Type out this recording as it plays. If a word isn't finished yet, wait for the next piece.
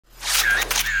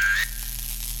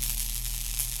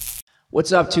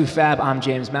What's up, 2Fab? I'm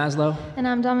James Maslow. And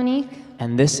I'm Dominique.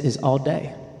 And this is All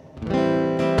Day.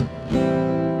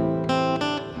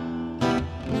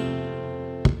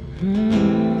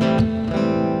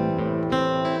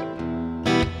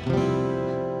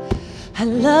 I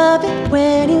love it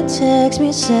when you text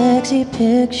me sexy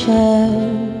pictures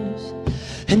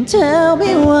and tell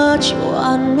me what you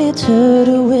want me to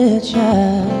do with you.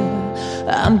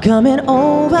 I'm coming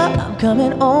over, I'm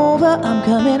coming over, I'm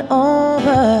coming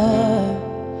over.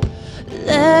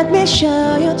 Let me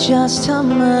show you just how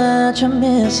much I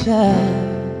miss you.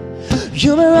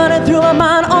 You've been running through my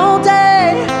mind all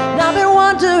day, and I've been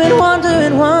wondering,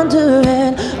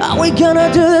 are we gonna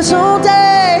do this all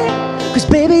day? Cause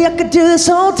baby, I could do this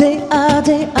all day, all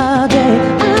day, all day.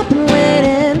 I've been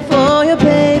waiting for you,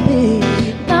 baby,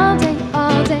 All day,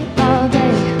 all day, all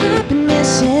day. I've been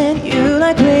missing you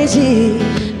like crazy.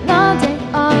 All day,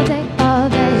 all day, all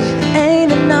day.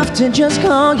 Ain't enough to just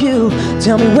call you.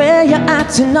 Tell me where you're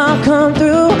at and I'll come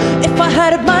through. If I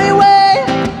had it my way,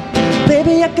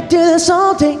 baby, I could do this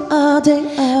all day, all day,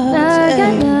 all I got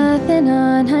day. nothing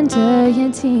on under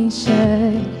your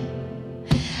t-shirt.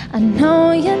 I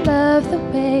know you love the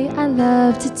way I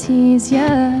love to tease ya.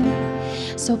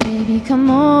 So baby, come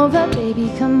over, baby,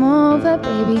 come over,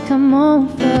 baby, come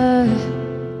over.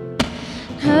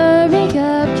 Hurry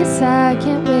up, cause I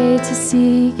can't wait to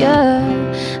see ya.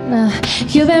 Nah,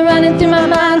 you've been running through my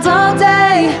mind all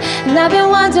day, and I've been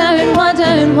wondering,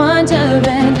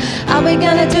 are we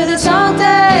gonna do this all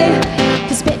day?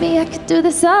 Cause baby, I could do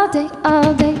this all day,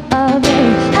 all day, all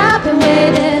day. I've been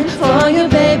waiting for you,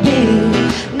 baby,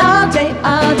 all day,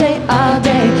 all day, all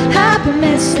day. I've been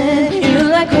missing you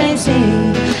like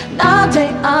crazy, all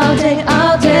day, all day,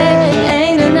 all day.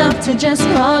 Ain't enough to just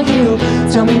call you.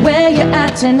 Tell me where you're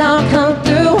at and I'll come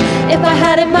through. If I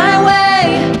had it my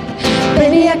way,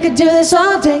 baby, I could do this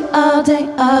all day, all day,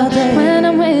 all day. When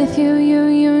I'm with you, you,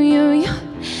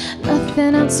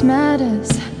 nothing else matters.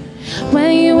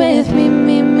 When you're with me,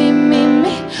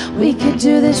 we could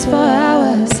do this for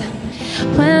hours.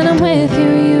 When I'm with you,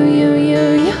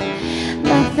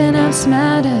 nothing else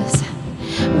matters.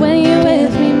 When you're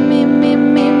with me,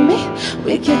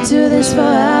 we could do this for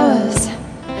hours.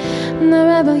 The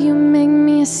rebel, you make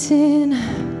me a sin.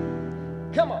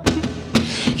 Come on.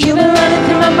 You've been running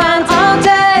through my mind all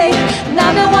day, and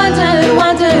I've been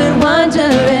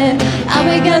wondering, are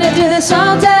we gonna do this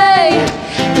all day?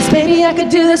 Cause baby, I could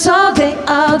do this all day,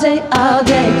 all day, all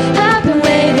day. I've been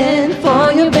waiting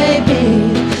for you,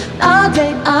 baby, all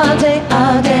day, all day,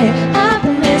 all day. I've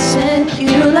been missing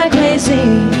you like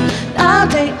crazy, all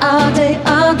day, all day,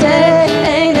 all day.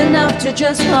 Ain't enough to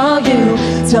just call you.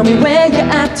 Tell me where you're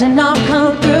at and I'll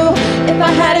come through. If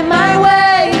I had it my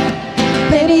way,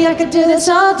 baby, I could do this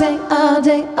all day, all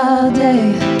day, all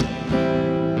day.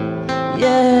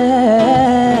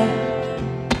 Yeah.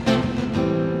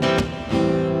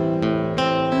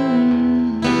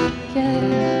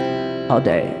 Yeah. All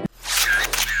day.